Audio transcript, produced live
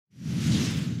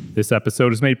This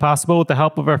episode is made possible with the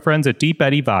help of our friends at Deep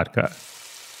Eddy Vodka.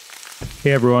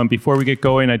 Hey everyone, before we get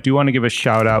going, I do want to give a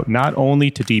shout out not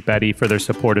only to Deep Eddy for their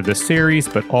support of this series,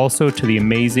 but also to the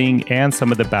amazing and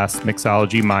some of the best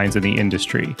mixology minds in the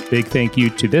industry. Big thank you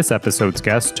to this episode's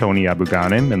guest, Tony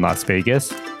Abou-Ganim in Las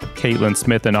Vegas, Caitlin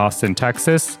Smith in Austin,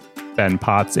 Texas, Ben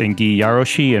Potts and Guy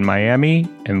Yaroshi in Miami,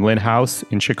 and Lynn House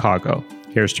in Chicago.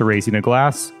 Here's to raising a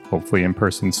glass, hopefully in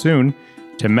person soon,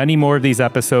 to many more of these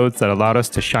episodes that allowed us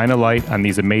to shine a light on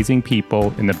these amazing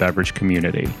people in the beverage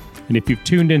community. And if you've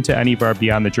tuned into any of our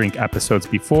Beyond the Drink episodes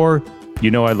before, you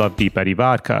know I love Deep Eddy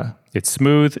Vodka. It's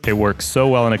smooth, it works so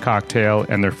well in a cocktail,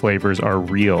 and their flavors are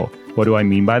real. What do I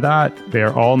mean by that? They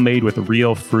are all made with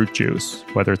real fruit juice,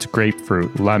 whether it's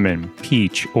grapefruit, lemon,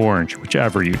 peach, orange,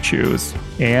 whichever you choose.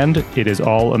 And it is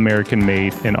all American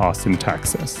made in Austin,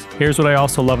 Texas. Here's what I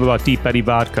also love about Deep Eddy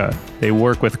Vodka. They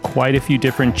work with quite a few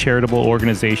different charitable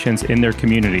organizations in their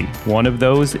community. One of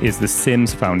those is the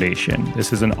Sims Foundation.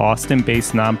 This is an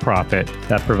Austin-based nonprofit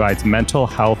that provides mental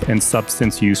health and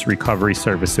substance use recovery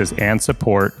services and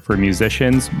support for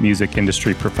musicians, music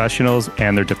industry professionals,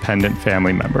 and their dependent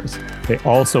family members. They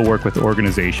also work with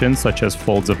organizations such as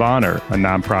Folds of Honor, a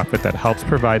nonprofit that helps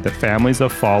provide the families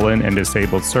of fallen and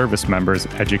disabled service members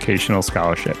educational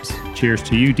scholarships. Cheers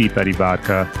to you, Deep Eddy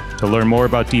Vodka. To learn more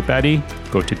about Deep Eddy,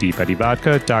 go to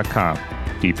deepeddyvodka.com.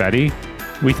 Deep Eddy,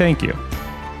 we thank you.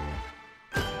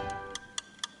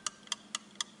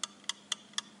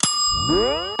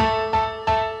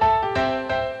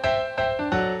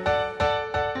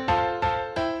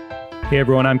 Hey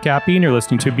everyone, I'm Cappy and you're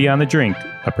listening to Beyond the Drink,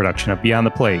 a production of Beyond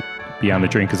the Plate. Beyond the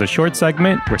Drink is a short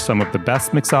segment where some of the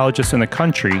best mixologists in the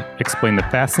country explain the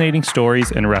fascinating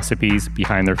stories and recipes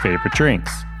behind their favorite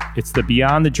drinks. It's the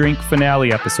Beyond the Drink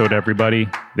finale episode, everybody.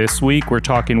 This week, we're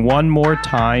talking one more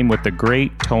time with the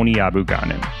great Tony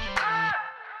Abou-Ganim.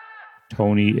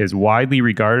 Tony is widely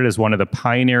regarded as one of the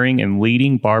pioneering and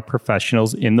leading bar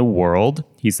professionals in the world.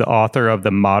 He's the author of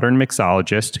The Modern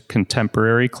Mixologist,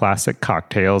 Contemporary Classic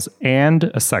Cocktails, and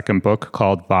a second book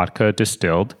called Vodka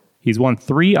Distilled. He's won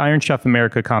 3 Iron Chef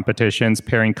America competitions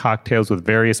pairing cocktails with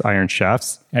various Iron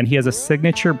Chefs, and he has a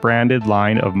signature branded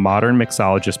line of modern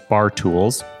mixologist bar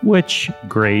tools, which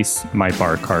grace my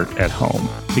bar cart at home.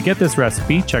 To get this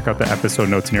recipe, check out the episode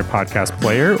notes in your podcast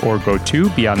player or go to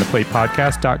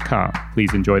beyondtheplatepodcast.com.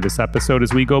 Please enjoy this episode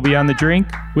as we go beyond the drink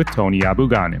with Tony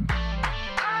Abou-Ganim.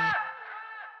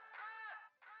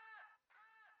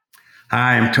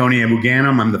 Hi, I'm Tony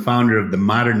Abou-Ganim. I'm the founder of The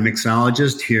Modern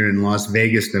Mixologist here in Las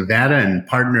Vegas, Nevada, and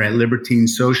partner at Libertine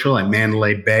Social at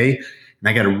Mandalay Bay. And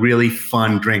I got a really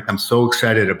fun drink I'm so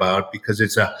excited about because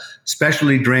it's a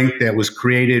specialty drink that was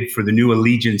created for the new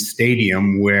Allegiant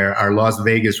Stadium where our Las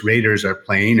Vegas Raiders are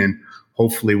playing. And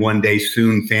hopefully one day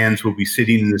soon fans will be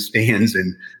sitting in the stands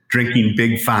and drinking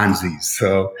Big Fonzies.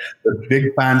 So the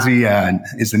Big Fonzie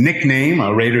is a nickname,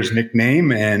 a Raiders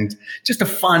nickname, and just a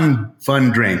fun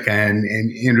drink. And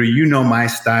Andrew, you know my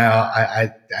style.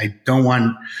 I don't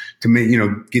want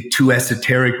to get too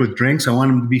esoteric with drinks. I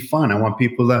want them to be fun. I want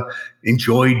people to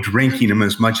enjoy drinking them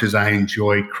as much as I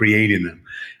enjoy creating them.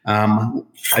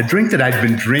 A drink that I've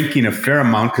been drinking a fair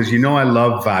amount because I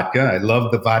love vodka. I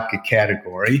love the vodka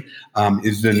category.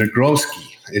 Is the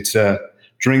Negroski. It's a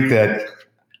drink that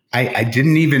I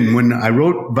didn't even, when I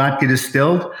wrote Vodka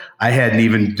Distilled, I hadn't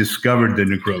even discovered the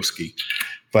Negroski.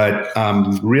 But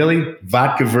really,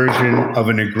 vodka version of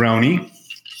a Negroni.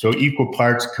 So equal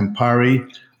parts Campari,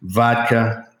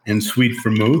 vodka, and sweet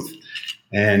vermouth.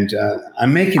 And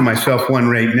I'm making myself one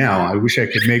right now. I wish I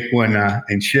could make one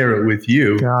and share it with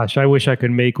you. Gosh, I wish I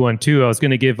could make one too. I was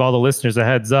going to give all the listeners a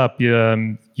heads up.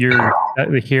 You're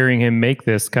hearing him make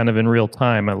this kind of in real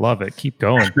time. I love it. Keep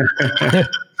going.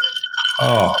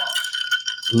 Oh,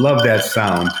 love that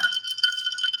sound.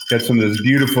 Got some of this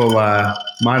beautiful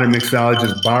Modern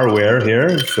Mixologist barware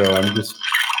here. So I'm just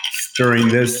stirring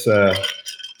this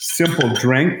simple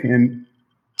drink. And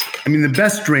I mean, the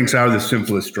best drinks are the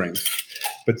simplest drinks.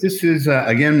 But this is,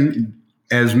 again,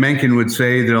 as Mencken would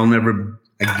say, there'll never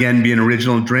again be an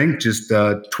original drink, just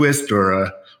a twist or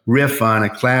a riff on a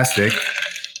classic.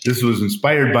 This was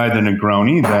inspired by the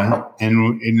Negroni,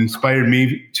 and it inspired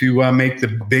me to make the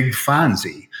Big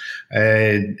Fonzie.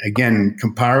 Again,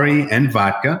 Campari and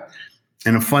vodka.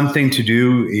 And a fun thing to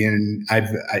do,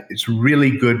 it's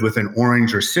really good with an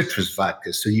orange or citrus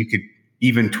vodka, so you could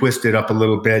even twist it up a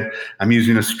little bit. I'm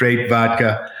using a straight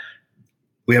vodka.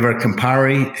 We have our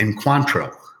Campari and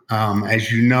Cointreau.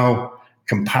 As you know,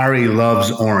 Campari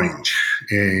loves orange,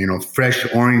 fresh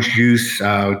orange juice,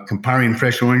 Campari and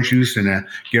fresh orange juice and a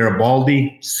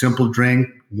Garibaldi, simple drink,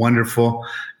 wonderful.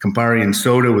 Campari and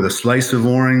soda with a slice of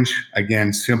orange,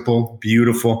 again, simple,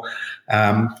 beautiful.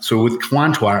 So with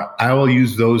Cointreau, I will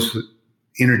use those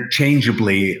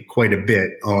interchangeably quite a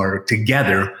bit or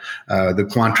together, the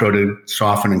Cointreau to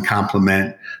soften and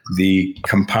complement the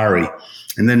Campari.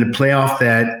 And then to play off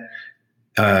that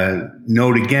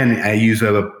note again, I use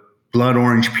a blood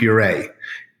orange puree.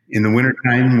 In the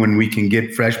wintertime, when we can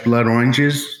get fresh blood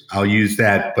oranges, I'll use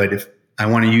that. But if I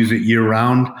want to use it year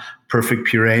round, Perfect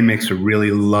Puree makes a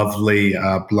really lovely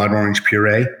blood orange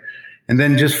puree. And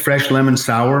then just fresh lemon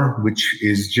sour, which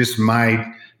is just my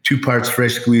 2 parts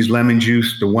fresh squeezed lemon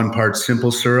juice to 1 part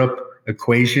simple syrup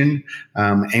equation.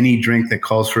 Any drink that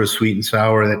calls for a sweet and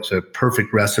sour, that's a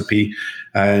perfect recipe.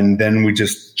 And then we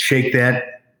just shake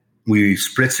that. We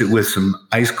spritz it with some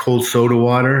ice cold soda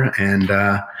water and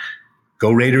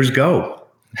go Raiders go.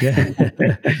 Yeah.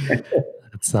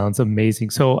 That sounds amazing.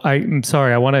 So I'm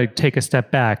sorry, I want to take a step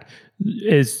back.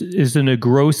 Is the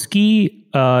Negroski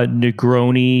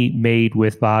Negroni made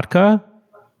with vodka?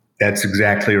 That's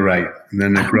exactly right. And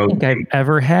then I don't think I've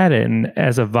ever had it. And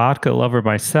as a vodka lover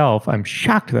myself, I'm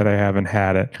shocked that I haven't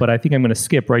had it. But I think I'm going to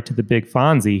skip right to the Big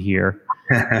Fonzie here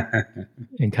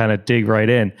and kind of dig right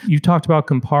in. You talked about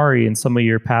Campari in some of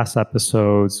your past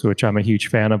episodes, which I'm a huge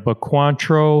fan of. But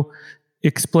Cointreau,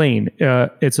 explain.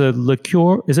 It's a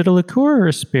liqueur. Is it a liqueur or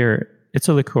a spirit? It's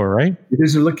a liqueur, right? It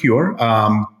is a liqueur,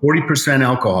 40%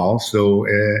 alcohol. So,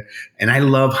 and I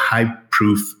love high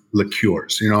proof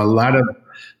liqueurs. A lot of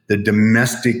the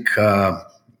domestic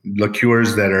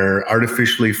liqueurs that are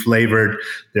artificially flavored,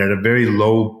 they're at a very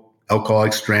low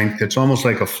alcoholic strength. It's almost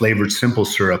like a flavored simple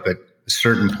syrup at a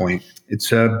certain point.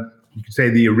 It's you could say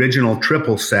the original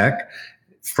triple sec,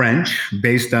 French,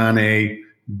 based on a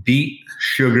beet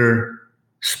sugar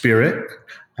spirit,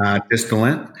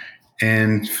 distillate,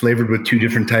 and flavored with 2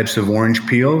 different types of orange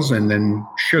peels and then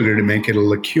sugar to make it a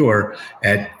liqueur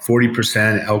at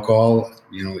 40% alcohol,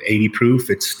 80 proof.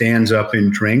 It stands up in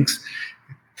drinks.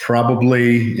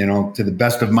 Probably, to the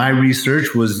best of my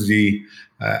research, was the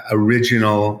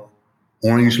original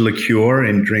orange liqueur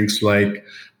in drinks like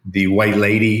the White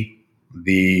Lady,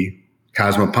 the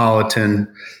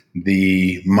Cosmopolitan,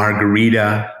 the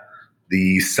Margarita,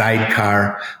 the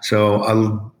Sidecar. So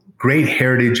a great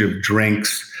heritage of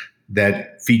drinks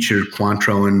that feature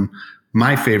Cointreau, and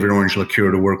my favorite orange liqueur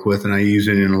to work with, and I use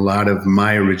it in a lot of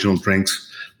my original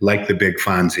drinks, like the Big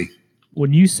Fonzie.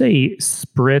 When you say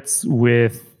spritz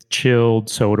with chilled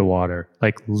soda water,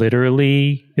 like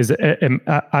literally,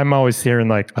 I'm always hearing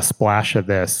like a splash of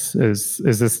this. Is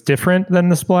this different than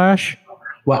the splash?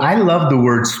 Well, I love the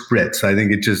word spritz. I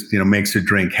think it just makes a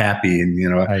drink happy,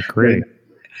 and I agree.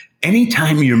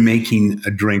 Anytime you're making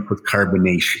a drink with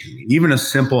carbonation, even a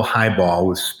simple highball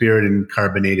with spirit and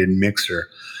carbonated mixer,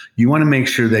 you want to make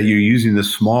sure that you're using the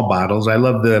small bottles. I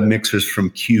love the mixers from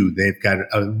Q. They've got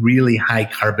a really high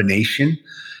carbonation.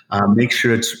 Make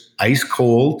sure it's ice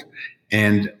cold.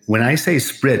 And when I say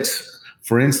spritz,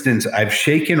 for instance, I've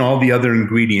shaken all the other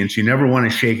ingredients. You never want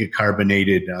to shake a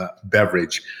carbonated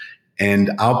beverage.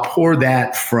 And I'll pour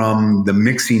that from the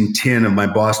mixing tin of my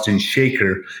Boston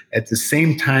shaker at the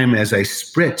same time as I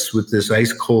spritz with this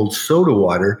ice cold soda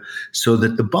water so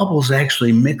that the bubbles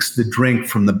actually mix the drink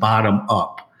from the bottom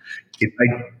up. If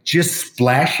I just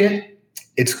splash it,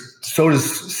 it's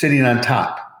soda's sitting on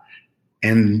top.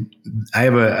 And I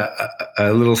have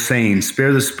a little saying,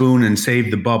 spare the spoon and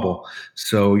save the bubble.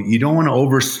 So you don't want to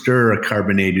overstir a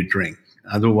carbonated drink.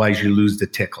 Otherwise, you lose the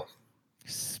tickle.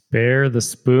 Spare the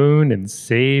spoon and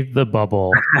save the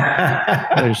bubble.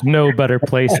 There's no better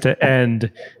place to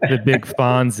end the Big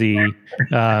Fonzie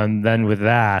than with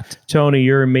that. Tony,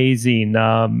 you're amazing.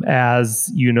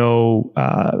 As you know,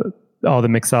 all the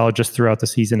mixologists throughout the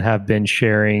season have been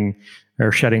sharing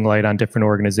or shedding light on different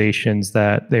organizations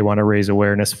that they want to raise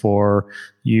awareness for.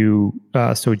 You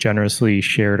so generously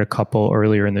shared a couple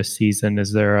earlier in this season.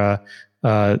 Is there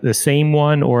the same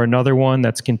one or another one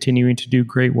that's continuing to do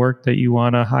great work that you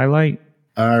want to highlight?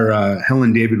 Our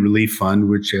Helen David Relief Fund,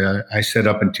 which I set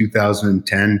up in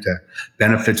 2010 to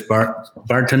benefits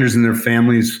bartenders and their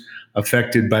families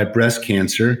affected by breast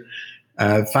cancer.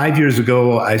 5 years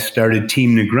ago, I started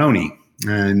Team Negroni.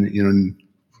 And,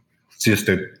 it's just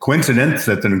a coincidence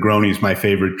that the Negroni is my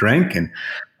favorite drink. And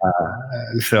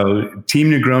so Team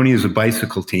Negroni is a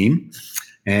bicycle team.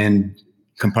 And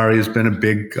Campari has been a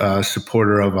big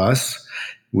supporter of us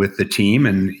with the team.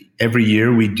 And every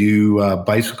year we do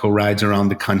bicycle rides around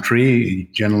the country,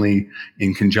 generally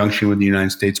in conjunction with the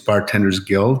United States Bartenders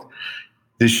Guild.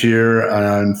 This year,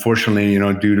 unfortunately,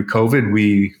 due to COVID,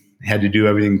 we had to do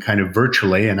everything kind of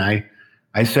virtually. And I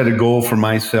set a goal for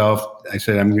myself. I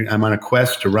said, I'm on a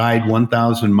quest to ride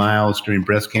 1,000 miles during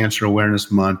Breast Cancer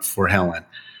Awareness Month for Helen.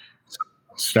 So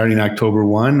starting October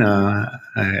 1,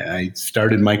 I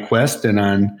started my quest,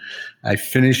 and I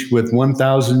finished with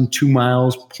 1,002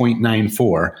 miles,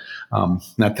 0.94.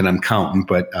 Not that I'm counting,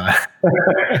 but I'm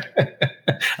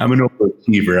an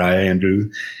overachiever, Andrew.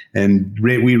 And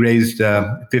we raised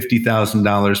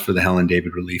 $50,000 for the Helen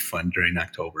David Relief Fund during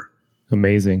October.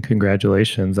 Amazing.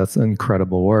 Congratulations. That's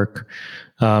incredible work.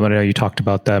 I know you talked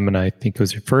about them, and I think it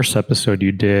was your first episode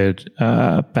you did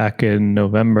back in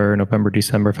November,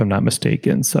 December, if I'm not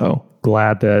mistaken. So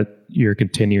glad that you're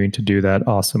continuing to do that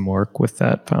awesome work with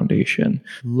that foundation.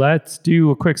 Let's do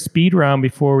a quick speed round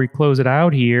before we close it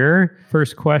out here.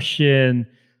 First question,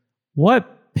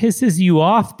 what pisses you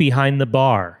off behind the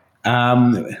bar?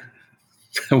 What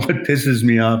pisses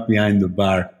me off behind the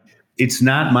bar? It's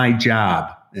not my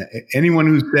job. Anyone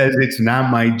who says it's not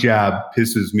my job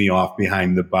pisses me off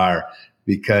behind the bar,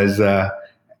 because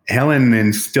Helen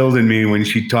instilled in me when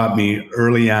she taught me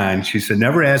early on. She said,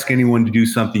 never ask anyone to do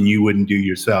something you wouldn't do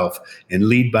yourself, and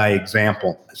lead by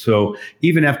example. So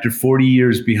even after 40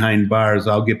 years behind bars,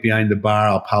 I'll get behind the bar,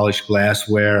 I'll polish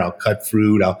glassware, I'll cut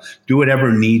fruit, I'll do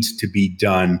whatever needs to be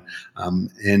done.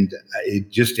 And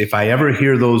if I ever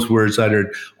hear those words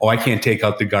uttered, oh, I can't take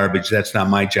out the garbage, that's not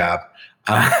my job.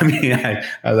 I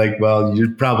like, well, you're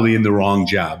probably in the wrong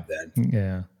job then.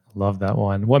 Yeah, love that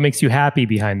one. What makes you happy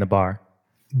behind the bar?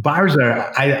 Bars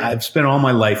I've spent all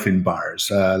my life in bars.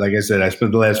 Like I said, I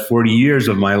spent the last 40 years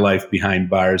of my life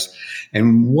behind bars.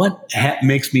 And what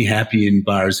makes me happy in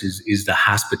bars is the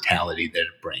hospitality that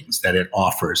it brings, that it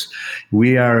offers.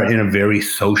 We are in a very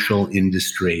social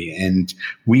industry, and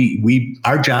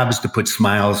our job is to put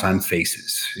smiles on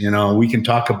faces. We can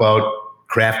talk about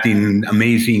crafting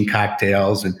amazing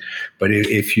cocktails, but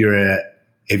if you're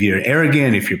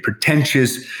arrogant, if you're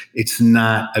pretentious, it's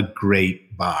not a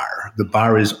great bar. The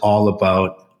bar is all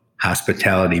about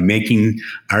hospitality, making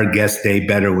our guest day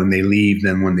better when they leave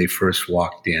than when they first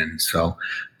walked in. So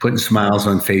putting smiles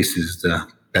on faces is the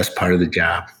best part of the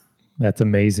job. That's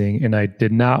amazing. And I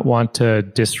did not want to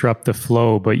disrupt the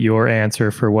flow, but your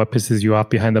answer for what pisses you off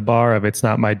behind the bar of it's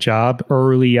not my job,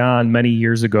 early on, many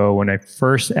years ago, when I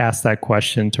first asked that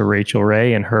question to Rachel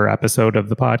Ray in her episode of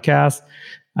the podcast,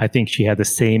 I think she had the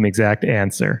same exact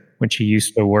answer when she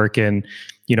used to work in,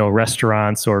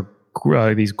 restaurants or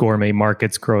these gourmet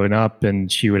markets growing up, and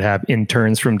she would have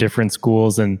interns from different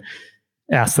schools and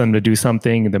ask them to do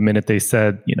something. The minute they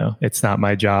said, it's not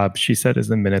my job, she said, is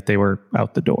the minute they were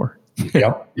out the door.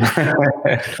 Yep.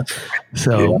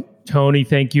 So, Tony,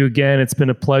 thank you again. It's been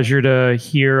a pleasure to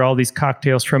hear all these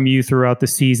cocktails from you throughout the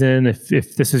season.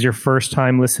 If this is your first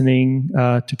time listening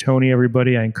to Tony,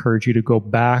 everybody, I encourage you to go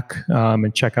back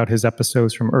and check out his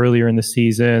episodes from earlier in the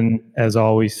season. As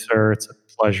always, sir, it's a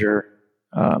pleasure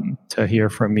to hear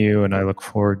from you, and I look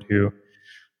forward to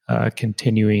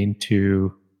continuing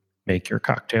to make your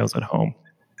cocktails at home.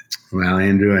 Well,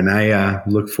 Andrew, and I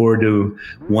look forward to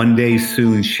one day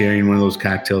soon sharing one of those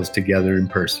cocktails together in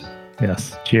person.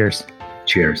 Yes. Cheers.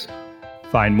 Cheers.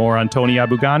 Find more on Tony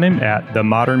Abou-Ganim at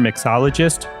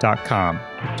themodernmixologist.com.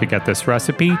 To get this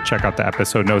recipe, check out the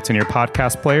episode notes in your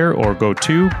podcast player or go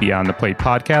to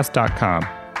beyondtheplatepodcast.com.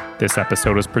 This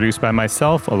episode was produced by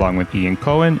myself, along with Ian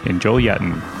Cohen and Joel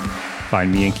Yetton. Find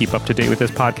me and keep up to date with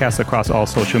this podcast across all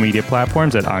social media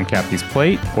platforms at On Cappy's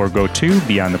Plate or go to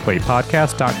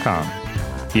beyondtheplatepodcast.com.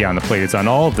 Beyond the Plate is on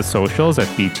all of the socials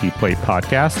at BT Plate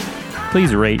Podcast.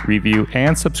 Please rate, review,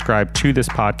 and subscribe to this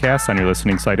podcast on your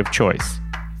listening site of choice.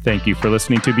 Thank you for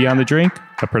listening to Beyond the Drink,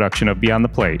 a production of Beyond the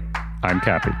Plate. I'm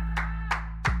Cappy.